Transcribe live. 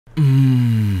We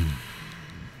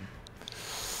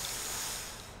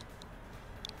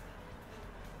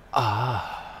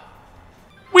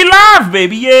live,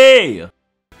 baby, yeah!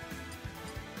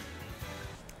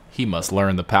 He must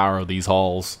learn the power of these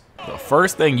halls. The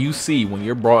first thing you see when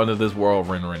you're brought into this world,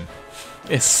 RenRen,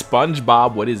 is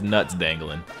SpongeBob with his nuts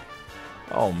dangling.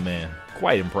 Oh man,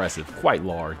 quite impressive, quite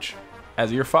large.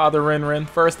 As your father, RenRen,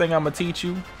 first thing I'm gonna teach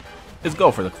you is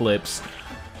go for the clips.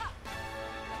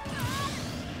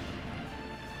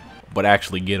 But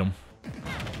actually get them.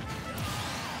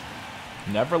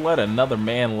 Never let another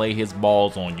man lay his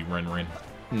balls on you, RenRen.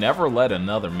 Never let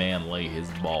another man lay his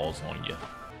balls on you.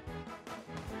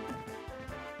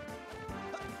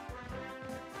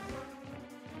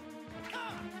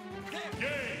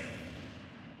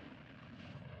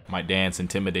 My dance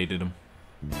intimidated him.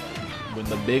 When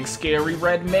the big scary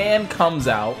red man comes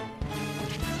out,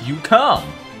 you come.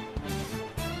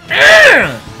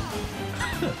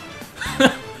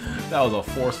 That was a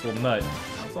forceful nut.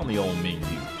 It's on the old Ming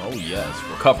Yu. Oh yes,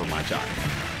 recover my child.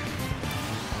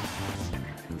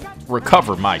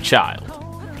 Recover my child.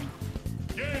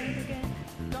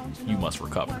 You must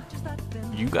recover.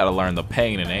 You gotta learn the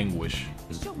pain and anguish.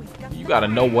 You gotta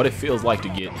know what it feels like to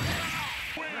get.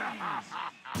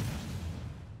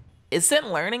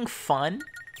 Isn't learning fun?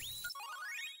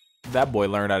 That boy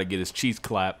learned how to get his cheeks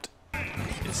clapped.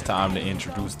 It's time to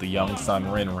introduce the young son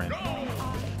RenRen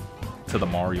to the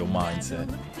Mario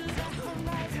mindset.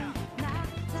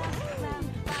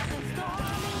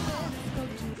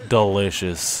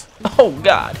 Delicious. Oh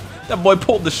god, that boy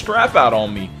pulled the strap out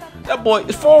on me. That boy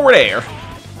is forward air.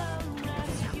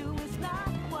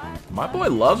 My boy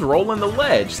loves rolling the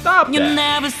ledge. Stop that. You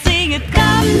never see it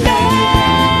come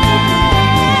down.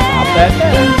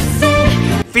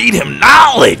 Feed him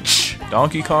knowledge!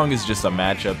 Donkey Kong is just a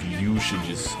matchup you should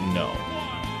just know.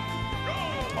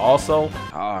 Also,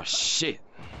 oh shit,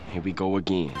 here we go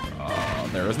again.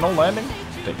 There is no landing.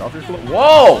 Take off your flip.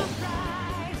 Whoa!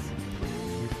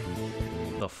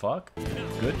 The fuck?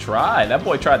 Good try. That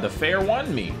boy tried to fair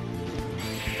one me.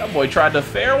 That boy tried to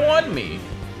fair one me.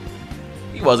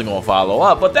 He wasn't gonna follow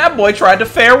up, but that boy tried to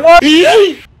fair one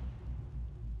me.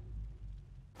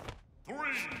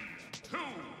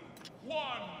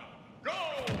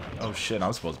 Oh shit,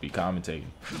 I'm supposed to be commentating.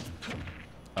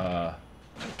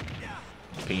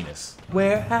 Penis.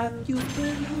 Where have you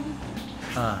been?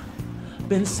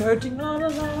 Been searching all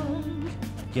along.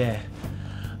 Yeah.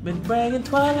 Been bringing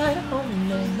twilight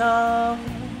home and on.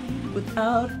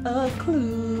 Without a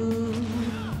clue.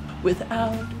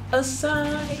 Without a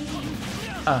sign.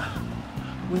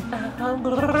 Without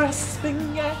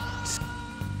grasping at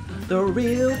the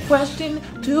real question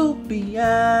to be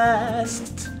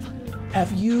asked.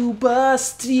 Have you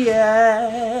bust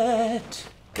yet?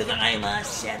 Cause I'm a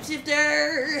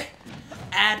shapeshifter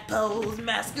at Poe's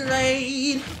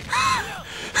Masquerade.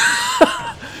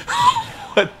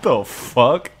 What the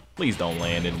fuck? Please don't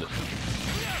land in the...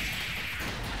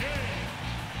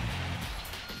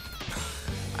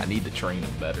 I need to train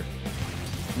him better.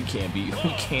 We can't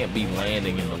be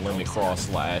landing in the limit cross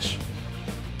slash.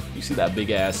 You see that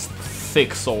big ass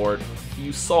thick sword?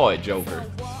 You saw it, Joker.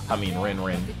 I mean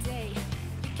RenRen.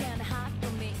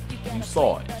 You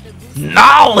saw it.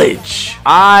 Knowledge!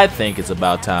 I think it's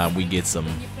about time we get some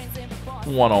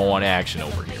one-on-one action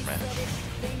over here, man.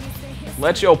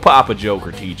 Let your Papa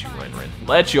Joker teach you, RenRen.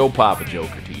 Let your Papa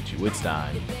Joker teach you. It's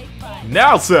time.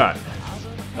 Now, son,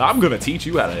 I'm gonna teach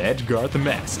you how to edge guard the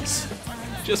masses.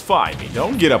 Just find me.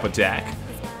 Don't get up attack.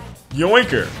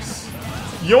 Yoinkers.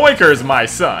 Yoinkers, my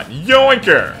son.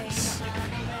 Yoinkers.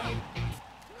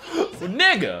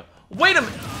 Nigga, wait a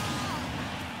minute.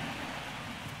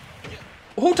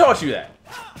 Who taught you that?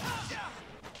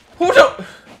 Who taught?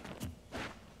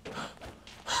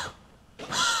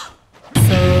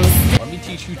 Let me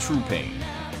teach you true pain,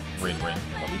 RenRen.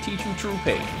 Let me teach you true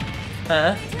pain.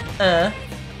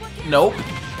 Nope.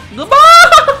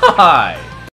 Goodbye!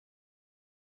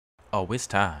 Oh, it's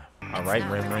time. Alright,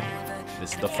 RenRen.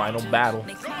 This is the final battle.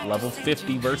 Level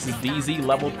 50 versus DZ,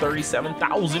 level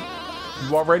 37,000.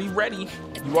 You already ready.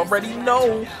 You already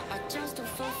know.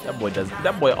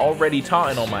 That boy already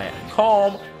taunting on my ass.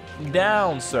 Calm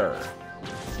down, sir.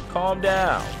 Calm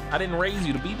down. I didn't raise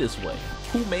you to be this way.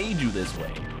 Who made you this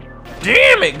way?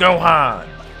 Damn it, Gohan!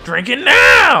 Drink it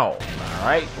now!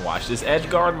 Alright, watch this edge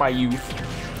guard, my youth.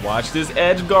 Watch this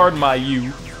edge guard, my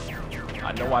youth.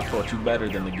 I know I taught you better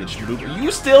than the good Shadooka.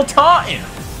 You still taunting!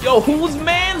 Yo, whose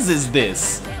mans is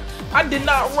this? I did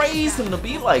not raise him to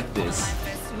be like this.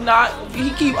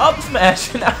 He keep up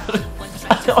smashing out.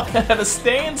 At a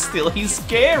standstill. He's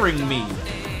scaring me.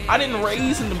 I didn't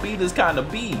raise him to be this kind of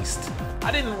beast.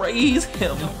 I didn't raise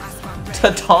him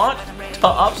to taunt, to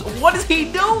ups. What is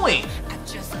he doing?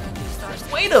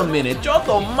 Wait a minute,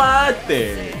 Chotomate.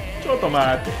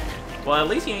 Well, at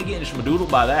least he ain't getting schmadoodled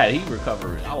by that. He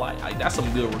recovered. That's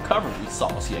some good recovery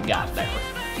sauce you got there.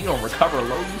 You don't recover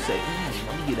low, you say,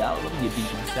 let me get out, let me get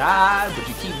deep inside. But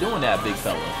you keep doing that, big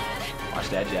fella. Watch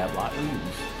that jab block.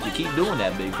 You keep doing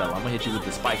that, big fella. I'm gonna hit you with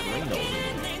the Spike-Arino.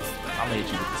 I'm gonna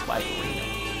hit you with the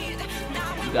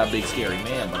Spike-Arino. You got big scary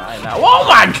man, but I ain't not. Oh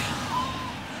my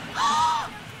god!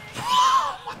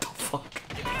 What the fuck?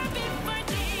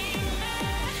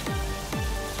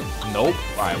 Nope.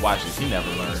 Alright, watch this. He never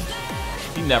learns.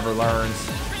 He never learns.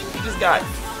 He just got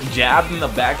jabbed in the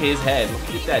back of his head.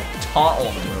 Let's get that taunt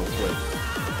on him real quick.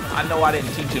 I know I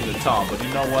didn't teach him to taunt, but you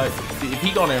know what? If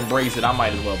he gonna embrace it, I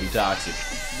might as well be toxic.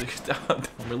 I'm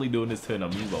really doing this to an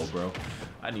Amiibo, bro.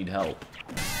 I need help.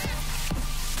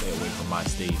 Stay away from my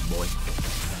stage, boy.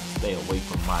 Stay away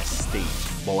from my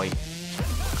stage, boy.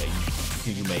 Okay,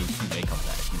 you may come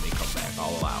back. You may come back.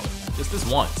 I'll allow it. Just this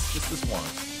once. Just this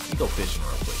once. Let me go fishing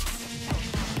real quick.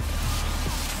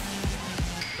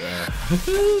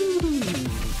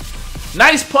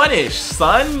 Nice punish,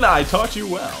 son. I taught you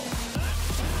well.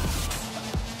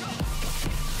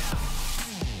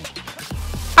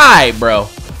 Alright, bro.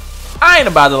 I ain't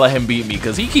about to let him beat me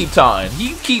because he keep taunting.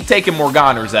 He keep taking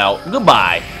Morganers out.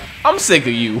 Goodbye. I'm sick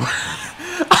of you.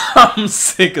 I'm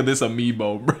sick of this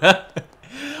Amiibo, bruh.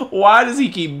 Why does he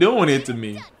keep doing it to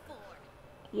me?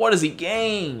 What does he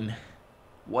gain?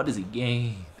 What does he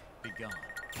gain?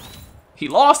 He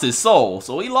lost his soul,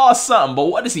 so he lost something, but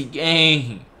what does he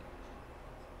gain?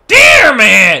 Damn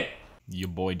it! Your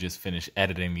boy just finished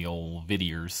editing the old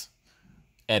videos.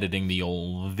 And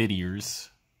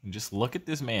just look at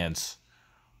this man's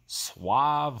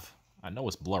suave. I know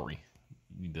it's blurry.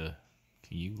 You need to,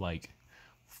 can you like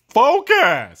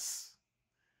focus?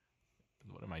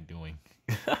 What am I doing?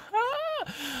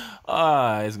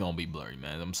 It's gonna be blurry,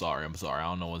 man. I'm sorry. I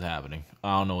don't know what's happening.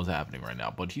 Right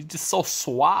now. But he's just so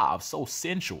suave, so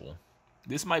sensual.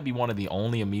 This might be one of the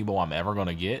only Amiibo I'm ever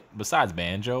gonna get, besides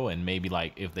Banjo, and maybe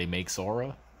like if they make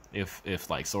Sora. If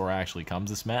like Sora actually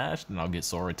comes to Smash, then I'll get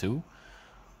Sora too.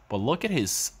 But look at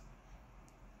his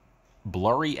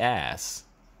blurry ass.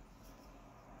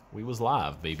 We was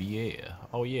live, baby. Yeah.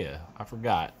 Oh yeah. I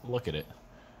forgot. Look at it.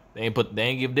 They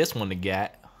ain't give this one to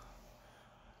Gat.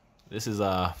 This is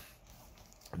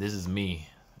me,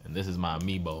 and this is my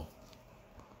Amiibo.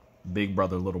 Big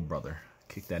brother, little brother.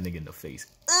 Kick that nigga in the face.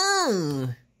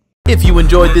 If you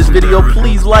enjoyed this video,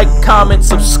 please like, comment,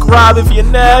 subscribe if you're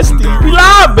nasty. We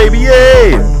live, baby,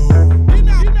 yeah!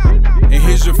 And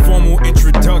here's your formal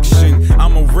introduction.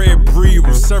 I'm a rare breed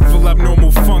with several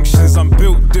abnormal functions. I'm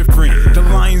built different. The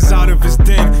lion's out of his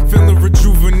den, feeling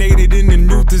rejuvenated in a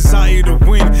new desire to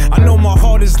win. I know my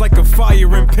heart is like a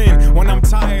firing pin. When I'm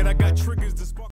tired